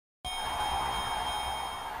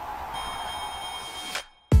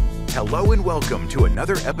Hello and welcome to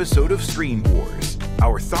another episode of Screen Wars,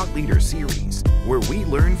 our thought leader series, where we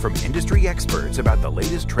learn from industry experts about the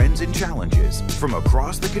latest trends and challenges from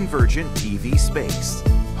across the convergent TV space.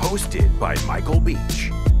 Hosted by Michael Beach.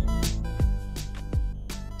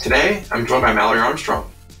 Today, I'm joined by Mallory Armstrong.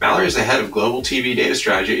 Mallory is the head of global TV data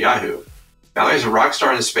strategy at Yahoo. Mallory is a rock star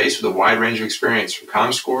in the space with a wide range of experience from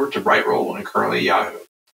Comscore to Brightroll and currently at Yahoo.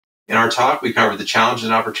 In our talk, we covered the challenges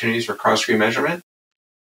and opportunities for cross-screen measurement,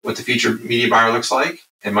 what the future media buyer looks like,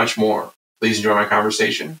 and much more. Please enjoy my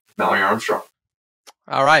conversation with Mallory Armstrong.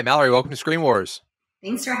 All right, Mallory, welcome to Screen Wars.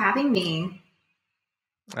 Thanks for having me.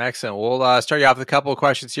 Excellent. We'll start you off with a couple of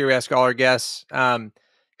questions here we ask all our guests. Kind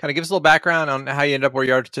of give us a little background on how you ended up where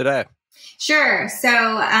you are today. Sure. So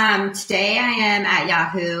today I am at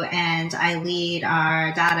Yahoo and I lead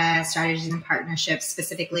our data strategies and partnerships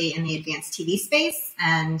specifically in the advanced TV space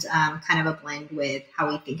and kind of a blend with how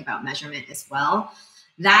we think about measurement as well.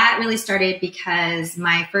 That really started because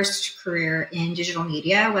my first career in digital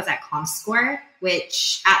media was at Comscore,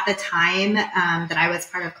 which at the time that I was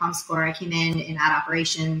part of Comscore, I came in ad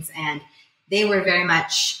operations, and they were very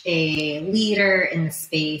much a leader in the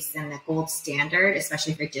space and the gold standard,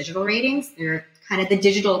 especially for digital ratings. They're kind of the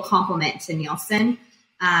digital complement to Nielsen.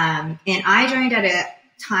 And I joined at a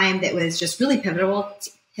time that was just really pivotal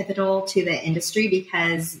to the industry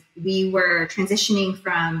because we were transitioning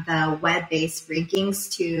from the web-based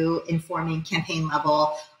rankings to informing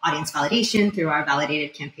campaign-level audience validation through our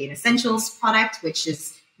Validated Campaign Essentials product, which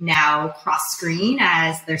is now cross-screen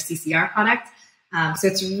as their CCR product. So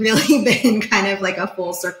it's really been kind of like a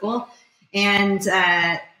full circle. And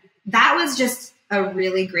that was just a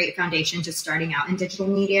really great foundation to starting out in digital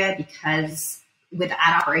media because with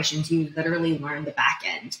ad operations, you literally learn the back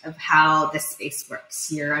end of how this space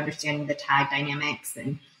works. You're understanding the tag dynamics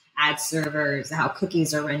and ad servers, how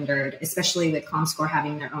cookies are rendered, especially with Comscore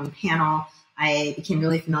having their own panel. I became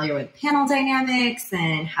really familiar with panel dynamics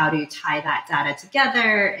and how to tie that data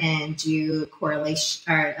together and do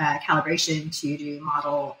correlation or calibration to do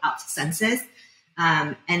model out to census.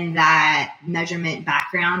 And that measurement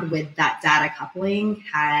background with that data coupling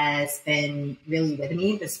has been really with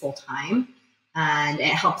me this whole time. And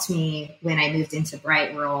it helped me when I moved into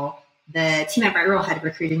Brightroll. The team at Brightroll had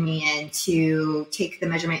recruited me in to take the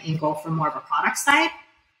measurement angle from more of a product side.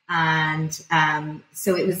 And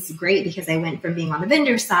so it was great because I went from being on the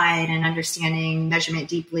vendor side and understanding measurement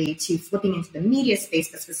deeply to flipping into the media space,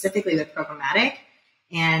 but specifically with programmatic.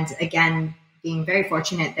 And again, being very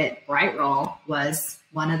fortunate that Brightroll was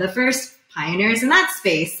one of the first pioneers in that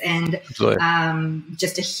space and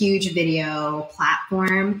just a huge video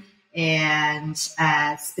platform. And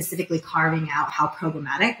specifically carving out how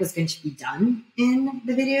programmatic was going to be done in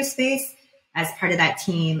the video space. As part of that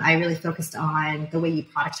team, I really focused on the way you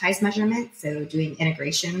productize measurement. So doing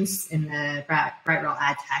integrations in the Brightroll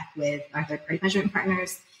ad tech with our third-party measurement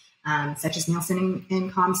partners, such as Nielsen and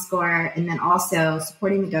Comscore, and then also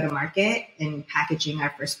supporting the go-to-market and packaging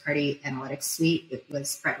our first-party analytics suite. It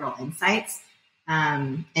was Brightroll Insights.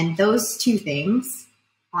 And those two things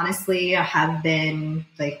honestly have been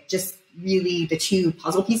like just really the two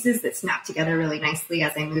puzzle pieces that snap together really nicely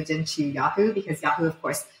as I moved into Yahoo, because Yahoo, of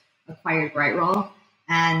course, acquired Brightroll,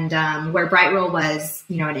 and where Brightroll was,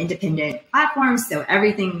 an independent platform, so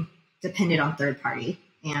everything depended on third party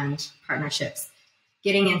and partnerships.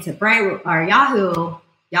 Getting into Brightroll or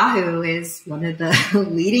Yahoo is one of the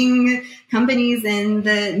leading companies in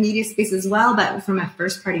the media space as well, but from a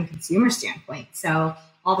first party consumer standpoint. So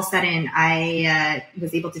all of a sudden, I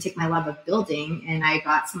was able to take my love of building, and I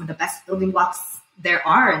got some of the best building blocks there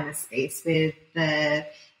are in this space with the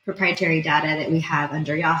proprietary data that we have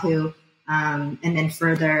under Yahoo, and then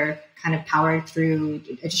further kind of powered through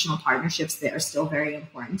additional partnerships that are still very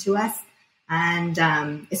important to us. And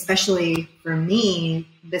especially for me,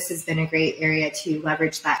 this has been a great area to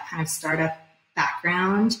leverage that kind of startup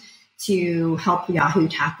background to help Yahoo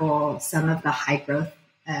tackle some of the high growth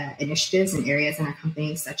initiatives and areas in our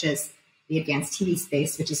company, such as the advanced TV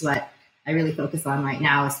space, which is what I really focus on right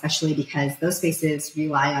now, especially because those spaces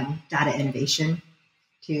rely on data innovation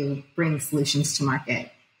to bring solutions to market.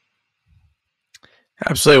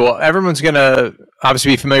 Absolutely. Well, everyone's going to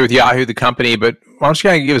obviously be familiar with Yahoo, the company, but why don't you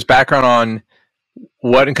kind of give us background on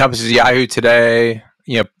what encompasses Yahoo today,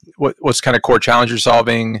 what's kind of core challenge you're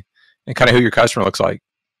solving, and kind of who your customer looks like?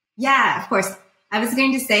 Yeah, of course. I was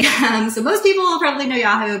going to say, so most people will probably know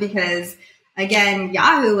Yahoo because, again,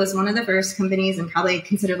 Yahoo was one of the first companies and probably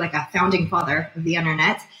considered like a founding father of the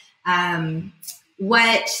internet.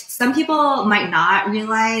 What some people might not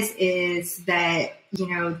realize is that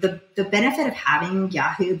the benefit of having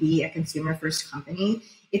Yahoo be a consumer first company,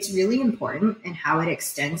 it's really important in how it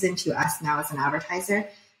extends into us now as an advertiser,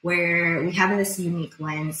 where we have this unique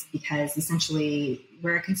lens because essentially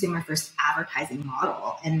we're a consumer first advertising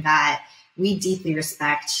model, and that we deeply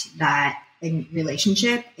respect that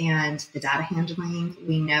relationship and the data handling.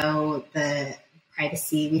 We know the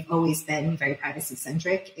privacy. We've always been very privacy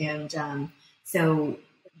centric. And so,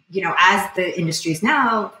 as the industry is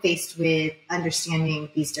now faced with understanding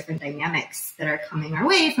these different dynamics that are coming our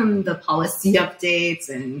way from the policy updates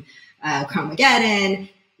and Chromageddon,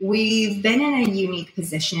 we've been in a unique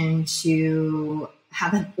position to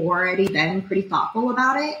have already been pretty thoughtful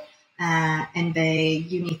about it and be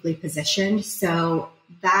uniquely positioned. So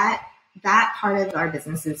that part of our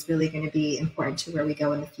business is really going to be important to where we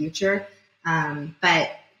go in the future.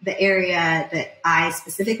 But the area that I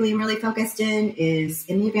specifically am really focused in is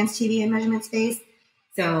in the advanced TV and measurement space.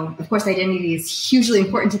 So, of course, identity is hugely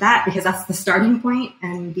important to that because that's the starting point,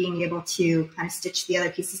 and being able to kind of stitch the other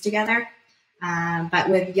pieces together. But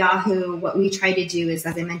with Yahoo, what we try to do is,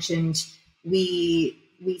 as I mentioned, we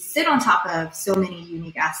sit on top of so many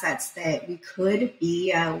unique assets that we could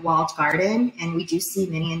be a walled garden, and we do see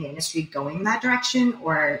many in the industry going that direction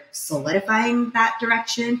or solidifying that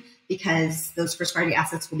direction, because those first party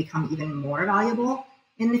assets will become even more valuable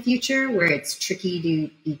in the future, where it's tricky to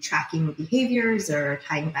be tracking behaviors or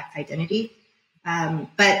tying back to identity.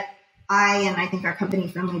 But I think our company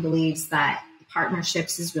firmly believes that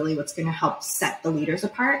partnerships is really what's going to help set the leaders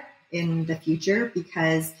apart in the future,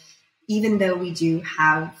 because even though we do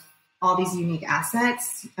have all these unique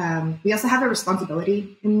assets, we also have a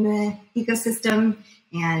responsibility in the ecosystem,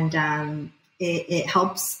 and it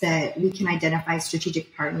helps that we can identify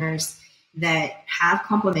strategic partners that have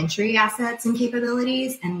complementary assets and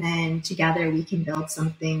capabilities, and then together we can build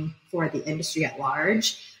something for the industry at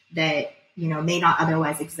large that may not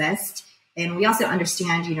otherwise exist. And we also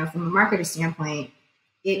understand, from a marketer standpoint,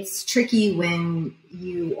 it's tricky when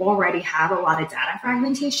you already have a lot of data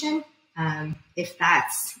fragmentation. If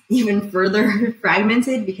that's even further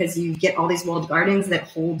fragmented because you get all these walled gardens that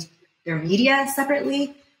hold their media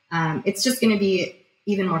separately, it's just going to be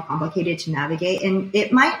even more complicated to navigate. And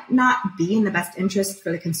it might not be in the best interest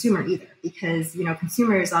for the consumer either, because,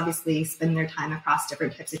 consumers obviously spend their time across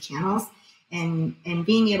different types of channels, and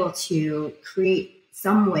being able to create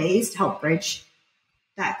some ways to help bridge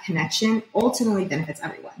that connection ultimately benefits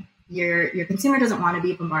everyone. Your consumer doesn't want to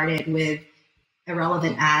be bombarded with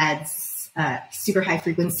irrelevant ads, super high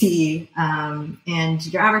frequency, and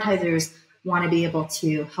your advertisers want to be able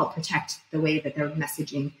to help protect the way that they're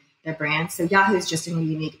messaging their brand. So Yahoo is just in a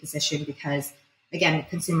unique position because, again,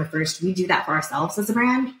 consumer first, we do that for ourselves as a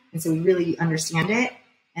brand. And so we really understand it,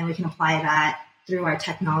 and we can apply that through our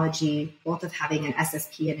technology, both of having an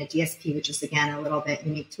SSP and a DSP, which is, again, a little bit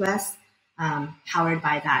unique to us, powered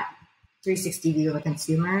by that 360 view of a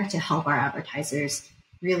consumer to help our advertisers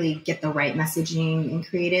really get the right messaging and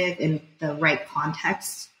creative in the right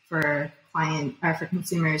context for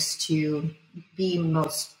consumers to be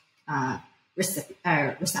most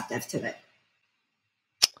receptive to it.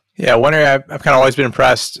 Yeah, one area I've kind of always been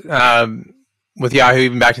impressed with Yahoo,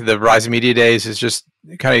 even back to the Verizon Media days, is just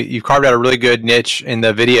kind of you've carved out a really good niche in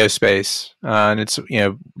the video space, and it's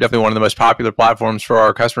definitely one of the most popular platforms for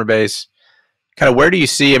our customer base. Kind of where do you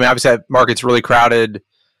see? I mean, obviously that market's really crowded.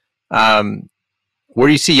 Where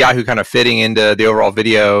do you see Yahoo kind of fitting into the overall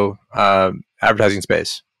video advertising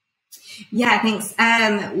space? Yeah, thanks.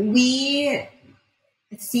 We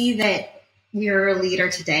see that we're a leader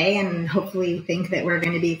today, and hopefully think that we're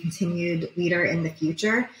going to be a continued leader in the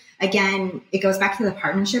future. Again, it goes back to the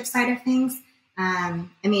partnership side of things.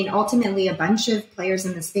 Ultimately, a bunch of players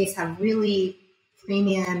in the space have really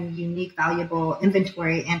premium, unique, valuable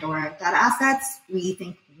inventory and or data assets. We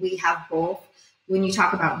think we have both when you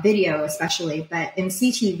talk about video especially, but in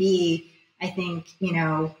CTV, I think,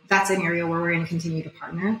 that's an area where we're going to continue to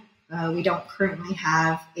partner. We don't currently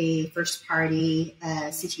have a first party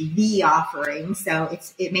CTV offering, so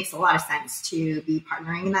it makes a lot of sense to be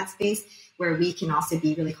partnering in that space, where we can also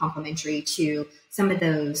be really complementary to some of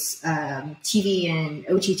those TV and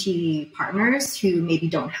OTT partners who maybe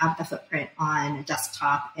don't have the footprint on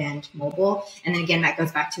desktop and mobile. And then again, that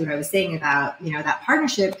goes back to what I was saying about, that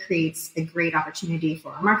partnership creates a great opportunity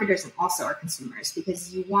for our marketers and also our consumers,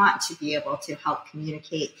 because you want to be able to help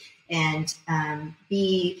communicate and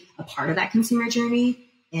be a part of that consumer journey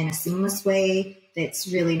in a seamless way that's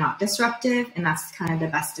really not disruptive. And that's kind of the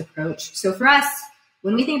best approach. So for us,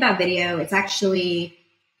 when we think about video, it's actually,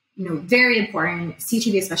 very important,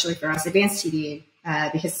 CTV, especially for us, advanced TV,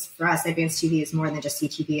 because for us, advanced TV is more than just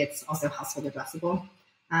CTV. It's also household addressable.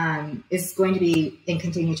 is going to be and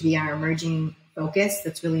continue to be our emerging focus.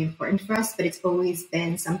 That's really important for us, but it's always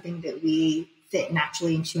been something that we fit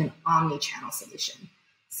naturally into an omni-channel solution.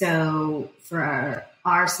 So for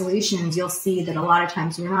our solutions, you'll see that a lot of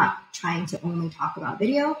times we're not trying to only talk about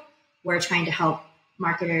video. We're trying to help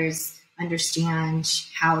marketers understand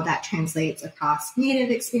how that translates across native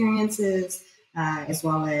experiences, as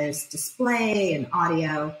well as display and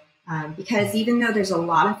audio. Because even though there's a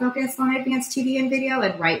lot of focus on advanced TV and video,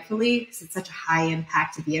 and rightfully, because it's such a high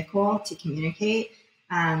impact vehicle to communicate,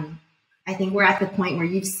 I think we're at the point where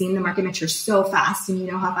you've seen the market mature so fast and you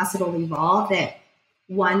know how fast it'll evolve, that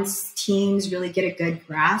once teams really get a good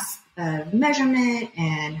grasp of measurement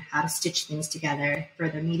and how to stitch things together for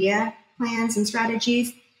their media plans and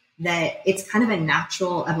strategies, that it's kind of a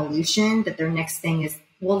natural evolution that their next thing is,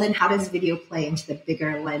 well, then how does video play into the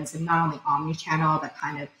bigger lens of not only omni-channel, but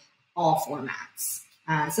kind of all formats?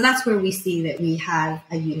 So that's where we see that we have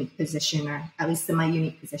a unique position, or at least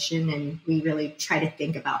semi-unique position, and we really try to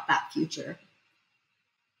think about that future.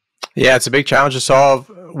 Yeah, it's a big challenge to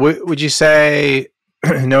solve. Would you say,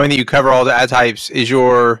 knowing that you cover all the ad types,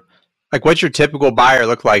 what's your typical buyer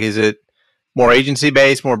look like? Is it more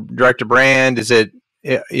agency-based, more direct-to-brand? Is it,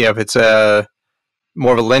 if it's a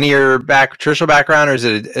more of a linear traditional background, or is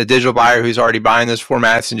it a digital buyer who's already buying those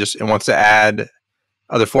formats and wants to add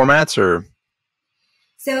other formats? Or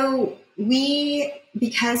so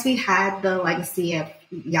because we had the legacy of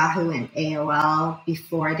Yahoo and AOL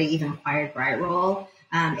before they even acquired BrightRoll,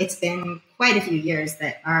 it's been quite a few years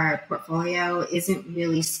that our portfolio isn't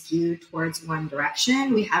really skewed towards one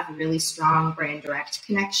direction. We have really strong brand direct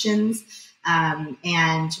connections.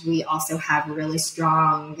 And we also have really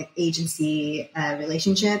strong agency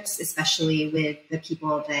relationships, especially with the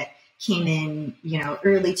people that came in,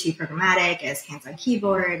 early to programmatic as hands-on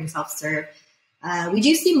keyboard and self-serve. We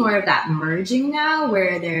do see more of that merging now,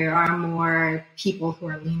 where there are more people who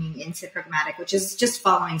are leaning into programmatic, which is just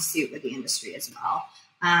following suit with the industry as well.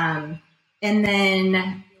 And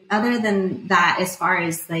then other than that, as far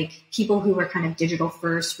as like people who were kind of digital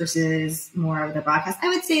first versus more of the broadcast, I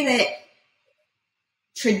would say that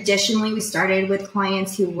traditionally we started with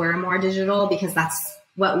clients who were more digital because that's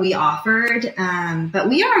what we offered. But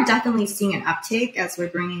we are definitely seeing an uptake as we're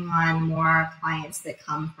bringing on more clients that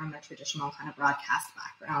come from a traditional kind of broadcast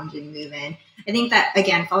background and move in. I think that,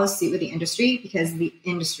 again, follows suit with the industry, because the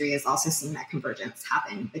industry is also seeing that convergence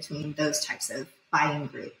happen between those types of buying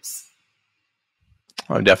groups.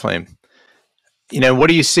 Oh, definitely. What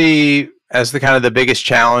do you see as the biggest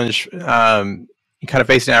challenge kind of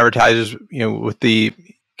facing advertisers, with the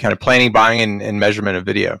kind of planning, buying, and measurement of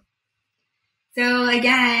video? So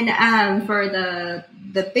again, for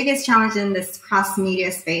the biggest challenge in this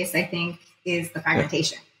cross-media space, I think, is the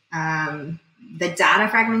fragmentation. The data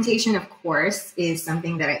fragmentation, of course, is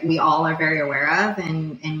something that we all are very aware of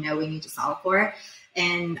and know we need to solve for.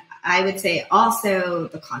 And I would say also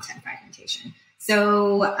the content fragmentation.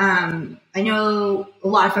 So I know a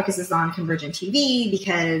lot of focus is on convergent TV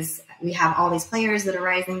because we have all these players that are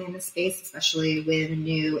rising in the space, especially with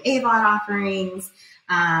new AVOD offerings.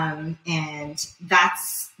 And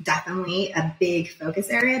that's definitely a big focus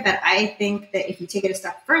area. But I think that if you take it a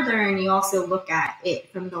step further and you also look at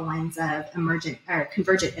it from the lens of emergent or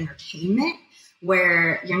convergent entertainment,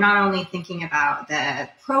 where you're not only thinking about the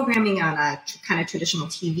programming on a kind of traditional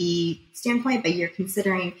TV standpoint, but you're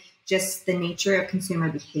considering just the nature of consumer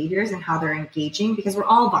behaviors and how they're engaging, because we're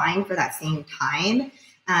all vying for that same time.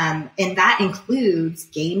 And that includes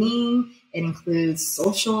gaming. It includes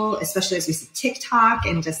social, especially as we see TikTok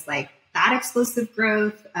and just like that explosive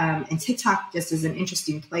growth. And TikTok just is an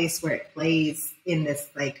interesting place where it plays in this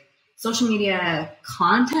like social media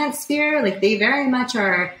content sphere. Like they very much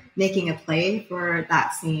are making a play for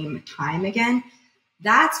that same time again.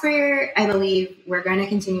 That's where I believe we're going to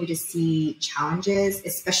continue to see challenges,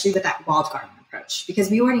 especially with that walled garden approach, because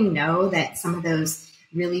we already know that some of those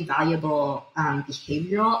really valuable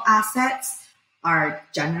behavioral assets are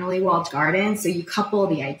generally walled garden. So you couple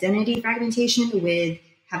the identity fragmentation with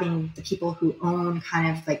having the people who own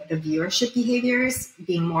kind of like the viewership behaviors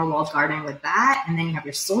being more walled garden with that. And then you have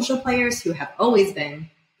your social players who have always been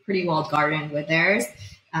pretty walled garden with theirs.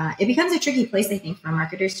 It becomes a tricky place, I think, for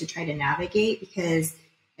marketers to try to navigate, because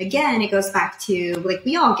again, it goes back to like,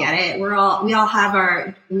 we all get it. We all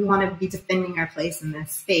have we want to be defending our place in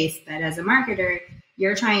this space. But as a marketer,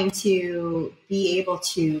 you're trying to be able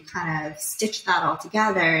to kind of stitch that all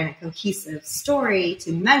together in a cohesive story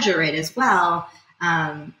to measure it as well.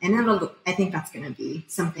 And I think that's going to be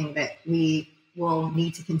something that we will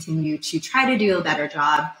need to continue to try to do a better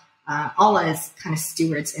job, all as kind of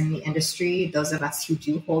stewards in the industry, those of us who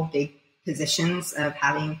do hold big positions of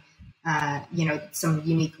having, some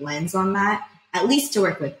unique lens on that, at least to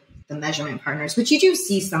work with the measurement partners, which you do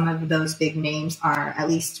see some of those big names are at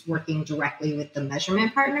least working directly with the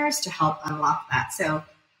measurement partners to help unlock that. So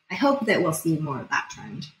I hope that we'll see more of that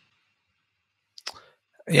trend.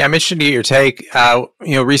 Yeah, I'm interested to get your take.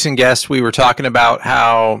 Recent guests, we were talking about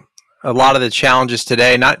how a lot of the challenges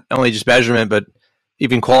today, not only just measurement, but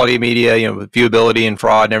even quality of media, with viewability and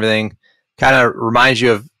fraud and everything, kind of reminds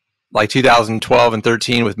you of like 2012 and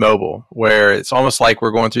 13 with mobile, where it's almost like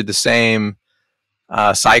we're going through the same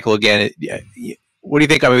cycle again. What do you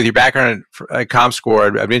think? I mean, with your background at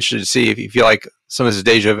ComScore, I'd be interested to see if you feel like some of this is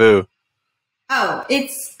deja vu. Oh,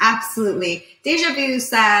 it's absolutely deja vu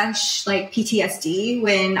 / like PTSD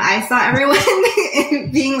when I saw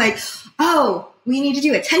everyone being like, oh, we need to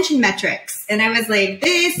do attention metrics. And I was like,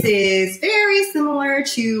 this is very similar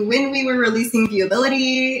to when we were releasing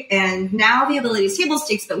viewability, and now viewability is table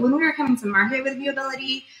stakes. But when we were coming to market with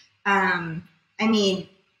viewability,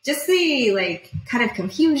 just the kind of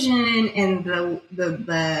confusion and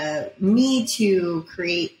the need to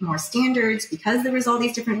create more standards because there was all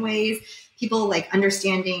these different ways, people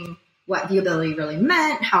understanding what viewability really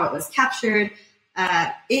meant, how it was captured.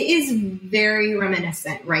 It is very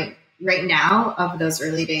reminiscent right now of those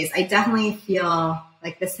early days. I definitely feel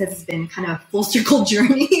like this has been kind of a full circle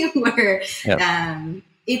journey where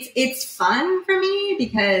it's fun for me,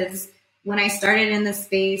 because when I started in this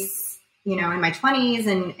space, in my 20s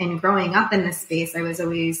and growing up in this space, I was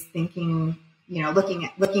always thinking, looking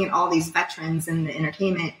at all these veterans in the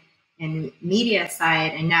entertainment and media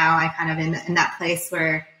side. And now I kind of in that place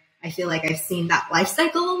where I feel like I've seen that life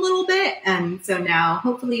cycle a little bit. And so now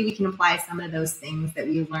hopefully we can apply some of those things that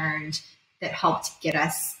we learned that helped get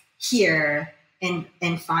us here and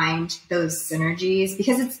find those synergies,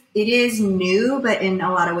 because it is new, but in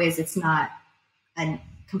a lot of ways it's not a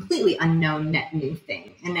completely unknown net new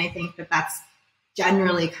thing. And I think that that's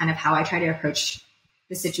generally kind of how I try to approach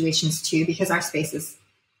the situations too, because our space is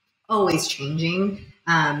always changing.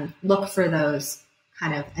 Look for those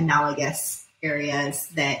kind of analogous areas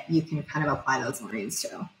that you can kind of apply those learnings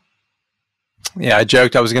to. Yeah, I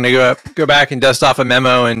joked I was going to go back and dust off a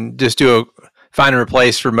memo and just do a find and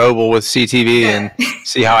replace for mobile with CTV and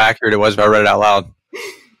see how accurate it was if I read it out loud.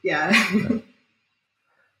 Yeah.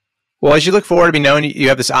 Well, as you look forward to be known, you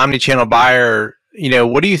have this omni-channel buyer.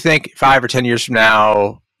 What do you think 5 or 10 years from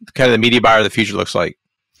now, kind of the media buyer of the future looks like?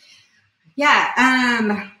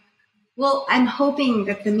 Yeah. Well, I'm hoping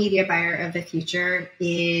that the media buyer of the future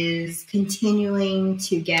is continuing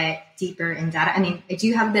to get deeper in data. I mean, I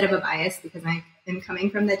do have a bit of a bias because I am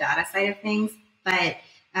coming from the data side of things, but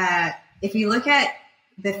if you look at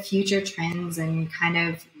the future trends and kind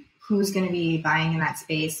of who's going to be buying in that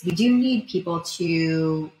space, we do need people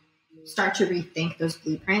to start to rethink those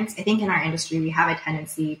blueprints. I think in our industry, we have a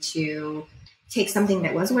tendency to take something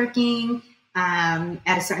that was working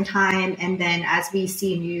at a certain time, and then as we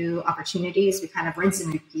see new opportunities, we kind of rinse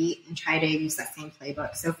and repeat and try to use that same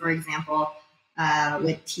playbook. So for example,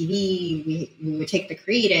 with TV, we would take the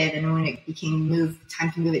creative, and when it became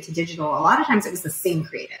time to move it to digital, a lot of times it was the same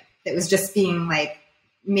creative that was just being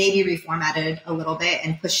maybe reformatted a little bit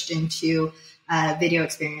and pushed into video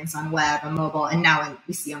experience on web and mobile, and now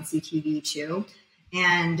we see on CTV too.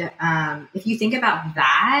 And if you think about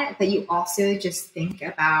that, but you also just think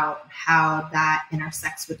about how that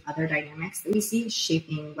intersects with other dynamics that we see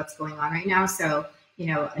shaping what's going on right now. So,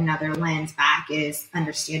 another lens back is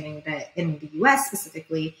understanding that in the US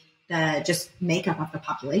specifically, the just makeup of the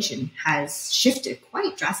population has shifted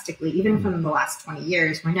quite drastically, even from the last 20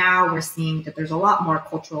 years, where now we're seeing that there's a lot more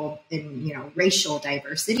cultural and, racial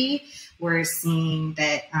diversity. We're seeing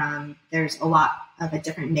that there's a lot of a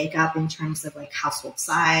different makeup in terms of household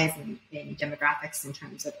size and demographics in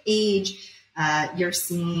terms of age. You're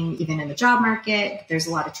seeing even in the job market, there's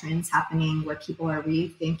a lot of trends happening where people are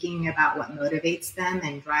rethinking about what motivates them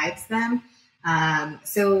and drives them.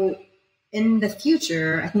 So in the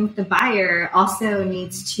future, I think the buyer also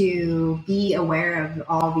needs to be aware of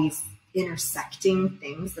all these intersecting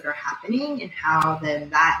things that are happening and how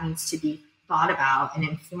then that needs to be thought about and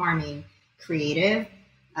informing creative.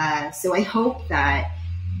 So I hope that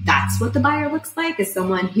that's what the buyer looks like, is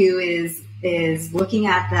someone who is looking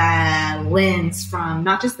at the lens from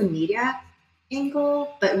not just the media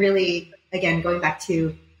angle, but really, again, going back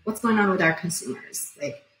to what's going on with our consumers.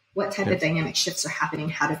 What type of dynamic shifts are happening?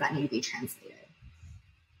 How does that need to be translated?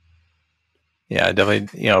 Yeah,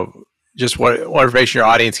 definitely. Just what information your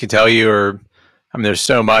audience can tell you, or there's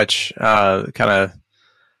so much kind of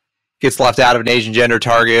gets left out of an Asian gender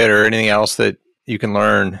target or anything else that you can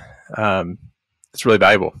learn. It's really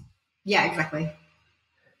valuable. Yeah, exactly.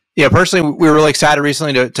 Yeah, personally, we were really excited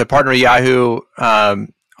recently to partner with Yahoo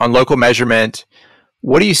on local measurement.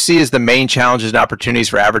 What do you see as the main challenges and opportunities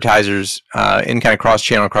for advertisers in kind of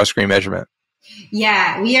cross-channel and cross-screen measurement?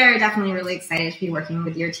 Yeah, we are definitely really excited to be working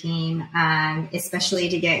with your team, especially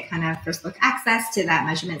to get kind of first look access to that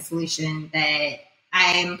measurement solution that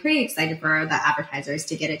I'm pretty excited for the advertisers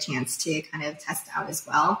to get a chance to kind of test out as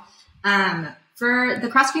well. For the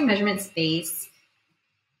cross-screen measurement space,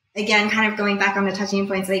 again, kind of going back on the touching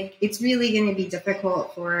points, like it's really going to be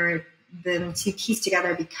difficult for them to piece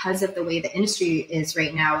together because of the way the industry is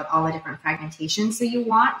right now with all the different fragmentation. So you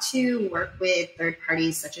want to work with third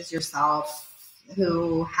parties such as yourself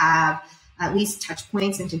who have at least touch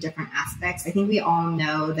points into different aspects. I think we all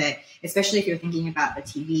know that, especially if you're thinking about the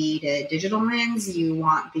TV to digital lens, you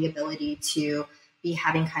want the ability to be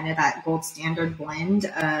having kind of that gold standard blend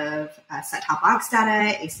of set-top box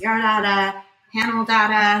data, ACR data, panel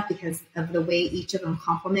data, because of the way each of them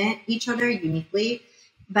complement each other uniquely.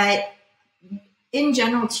 But in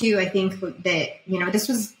general, too, I think that, this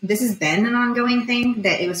has been an ongoing thing,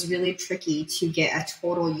 that it was really tricky to get a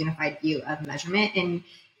total unified view of measurement.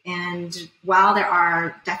 And while there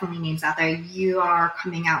are definitely names out there, you are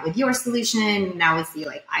coming out with your solution. Now we see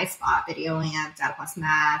like iSpot, VideoAmp, Data Plus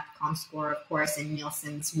Math, ComScore, of course, and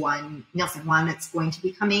Nielsen One that's going to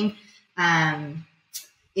be coming.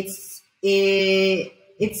 It's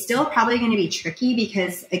still probably going to be tricky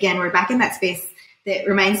because, again, we're back in that space that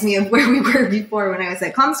reminds me of where we were before when I was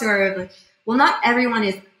at ComScore. Well, not everyone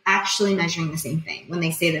is actually measuring the same thing when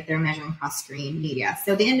they say that they're measuring cross-screen media.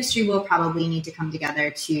 So the industry will probably need to come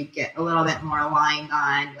together to get a little bit more aligned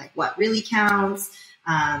on like what really counts.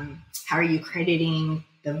 How are you crediting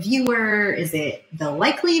the viewer? Is it the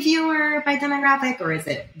likely viewer by demographic, or is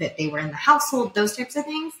it that they were in the household? Those types of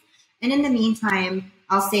things. And in the meantime,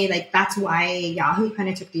 I'll say like that's why Yahoo kind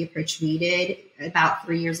of took the approach we did about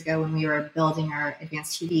 3 years ago when we were building our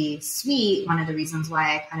advanced TV suite. One of the reasons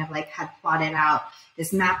why I kind of like had plotted out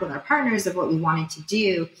this map with our partners of what we wanted to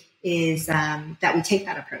do is that we take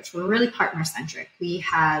that approach. We're really partner centric.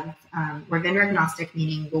 We're vendor agnostic,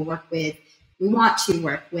 meaning we want to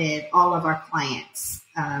work with all of our clients,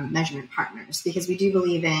 measurement partners, because we do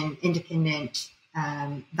believe in independent,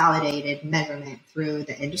 validated measurement through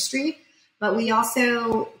the industry. But we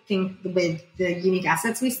also think with the unique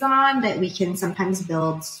assets we sit on that we can sometimes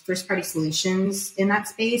build first-party solutions in that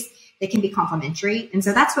space. They can be complementary. And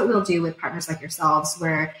so that's what we'll do with partners like yourselves,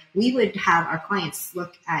 where we would have our clients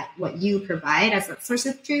look at what you provide as a source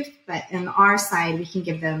of truth. But on our side, we can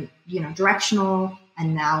give them, directional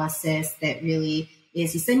analysis that really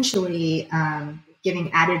is essentially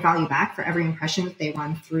giving added value back for every impression that they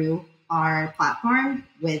run through our platform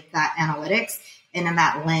with that analytics. And in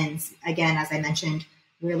that lens, again, as I mentioned,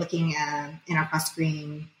 we're looking in our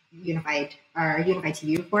cross-screen unified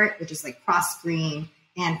TV report, which is like cross-screen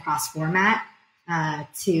and cross-format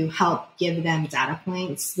to help give them data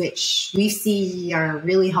points, which we see are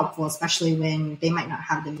really helpful, especially when they might not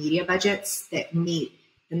have the media budgets that meet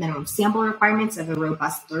the minimum sample requirements of a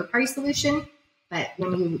robust third-party solution. But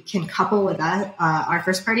when you can couple with our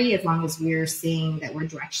first party, as long as we're seeing that we're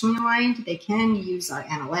directionally aligned, they can use our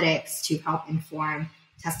analytics to help inform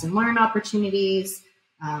test and learn opportunities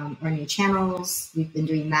or new channels. We've been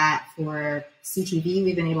doing that for CTV.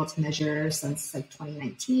 We've been able to measure since like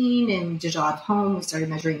 2019, and digital out of home, we started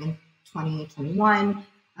measuring in 2021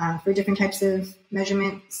 for different types of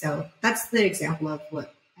measurement. So that's the example of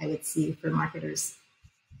what I would see for marketers.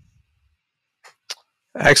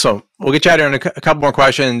 Excellent. We'll get you out here on a couple more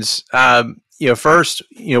questions. First,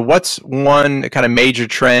 what's one kind of major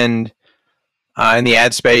trend in the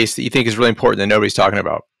ad space that you think is really important that nobody's talking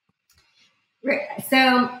about? Right. So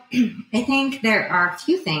I think there are a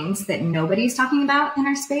few things that nobody's talking about in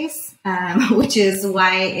our space, which is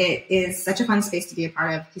why it is such a fun space to be a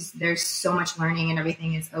part of, because there's so much learning and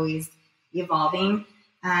everything is always evolving.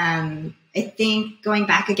 I think going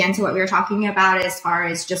back again to what we were talking about as far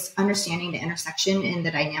as just understanding the intersection and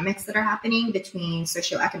the dynamics that are happening between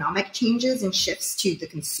socioeconomic changes and shifts to the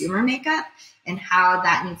consumer makeup and how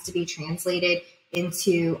that needs to be translated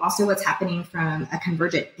into also what's happening from a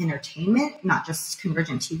convergent entertainment, not just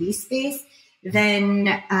convergent TV space,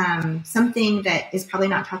 then something that is probably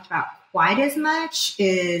not talked about quite as much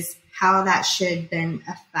is how that should then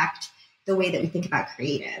affect the way that we think about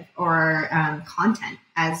creative or content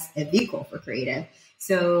as a vehicle for creative.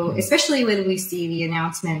 So especially when we see the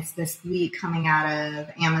announcements this week coming out of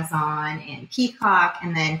Amazon and Peacock,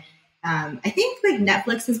 and then I think like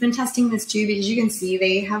Netflix has been testing this too, because you can see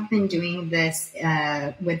they have been doing this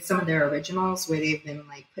with some of their originals where they've been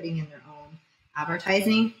like putting in their own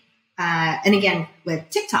advertising. And again, with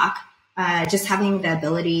TikTok, just having the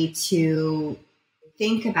ability to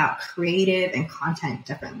think about creative and content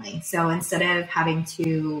differently. So instead of having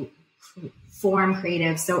to form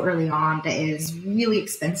creative so early on that is really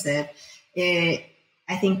expensive,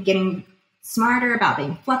 I think getting smarter about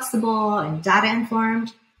being flexible and data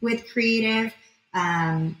informed with creative,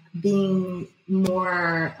 being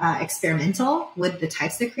more experimental with the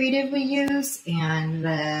types of creative we use and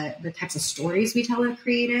the types of stories we tell with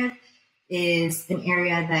creative is an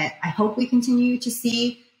area that I hope we continue to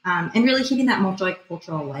see, and really keeping that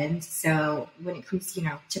multicultural lens. So when it comes,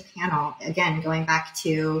 to panel, again, going back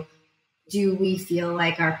to, do we feel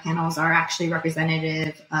like our panels are actually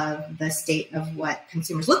representative of the state of what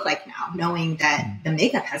consumers look like now, knowing that the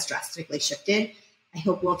makeup has drastically shifted? I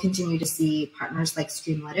hope we'll continue to see partners like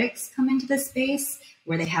Streamlytics come into this space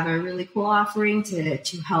where they have a really cool offering to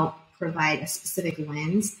help provide a specific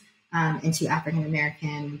lens into African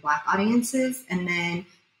American Black audiences. And then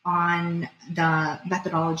on the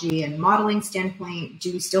methodology and modeling standpoint,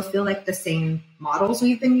 do we still feel like the same models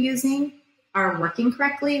we've been using are working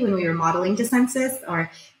correctly when we were modeling to census, or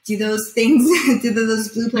do those things, do those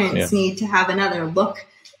blueprints need to have another look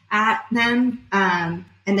at them?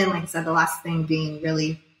 And then, like I said, the last thing being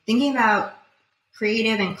really thinking about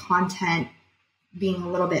creative and content being a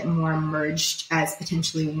little bit more merged as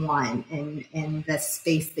potentially one in the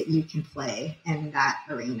space that you can play in that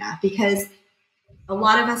arena. Because a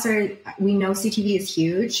lot of us we know CTV is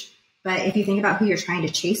huge, but if you think about who you're trying to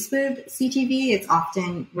chase with CTV, it's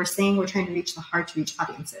often, we're saying we're trying to reach the hard to reach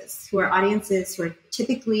audiences, who are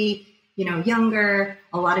typically, younger.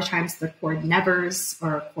 A lot of times they're cord nevers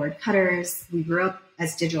or cord cutters. We grew up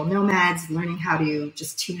as digital nomads, learning how to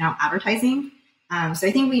just tune out advertising. So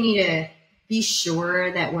I think we need to be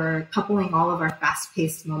sure that we're coupling all of our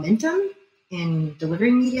fast-paced momentum in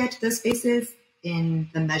delivering media to those spaces in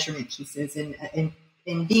the measurement pieces and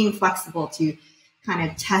being flexible to kind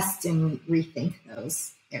of test and rethink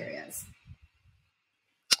those areas.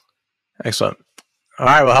 Excellent. All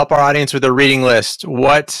right, we'll help our audience with a reading list.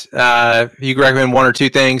 What, if you could recommend one or two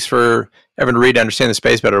things for everyone to read to understand the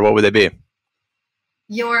space better, what would they be?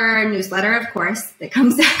 Your newsletter, of course, that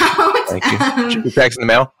comes out. Thank you. Text in the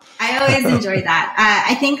mail. I always enjoy that.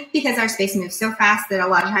 I think because our space moves so fast that a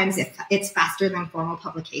lot of times it's faster than formal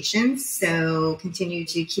publications. So continue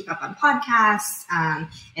to keep up on podcasts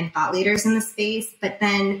and thought leaders in the space. But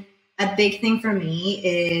then a big thing for me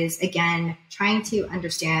is, again, trying to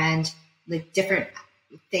understand the different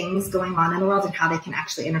things going on in the world and how they can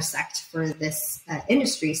actually intersect for this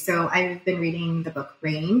industry. So I've been reading the book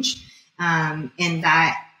Range. And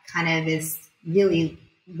that kind of is really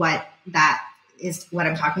what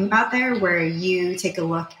I'm talking about there, where you take a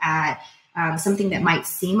look at something that might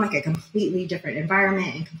seem like a completely different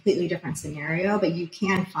environment and completely different scenario, but you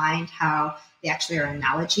can find how they actually are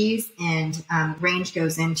analogies. And Range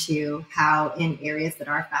goes into how in areas that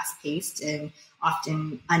are fast-paced and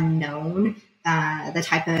often unknown, the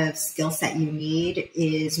type of skill set you need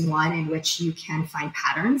is one in which you can find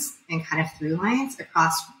patterns and kind of through lines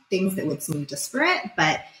across things that would seem disparate,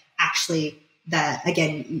 but actually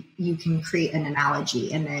you can create an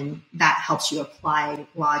analogy, and then that helps you apply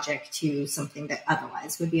logic to something that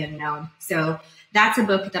otherwise would be unknown. So that's a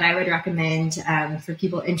book that I would recommend for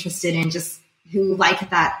people interested in just who like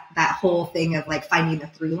that whole thing of like finding the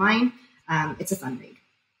through line. It's a fun read.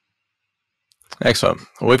 Excellent.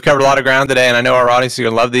 Well, we've covered a lot of ground today, and I know our audience is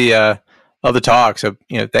going to love the talk. So,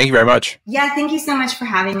 thank you very much. Yeah, thank you so much for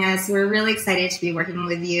having us. We're really excited to be working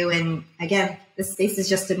with you. And again, this space is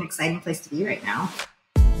just an exciting place to be right now.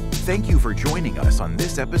 Thank you for joining us on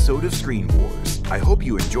this episode of Screen Wars. I hope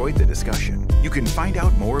you enjoyed the discussion. You can find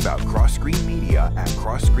out more about Cross Screen Media at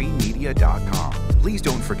crossscreenmedia.com. Please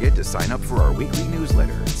don't forget to sign up for our weekly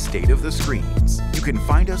newsletter, State of the Screens. You can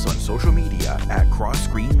find us on social media at Cross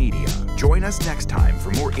Screen Media. Join us next time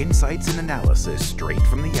for more insights and analysis straight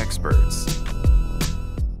from the experts.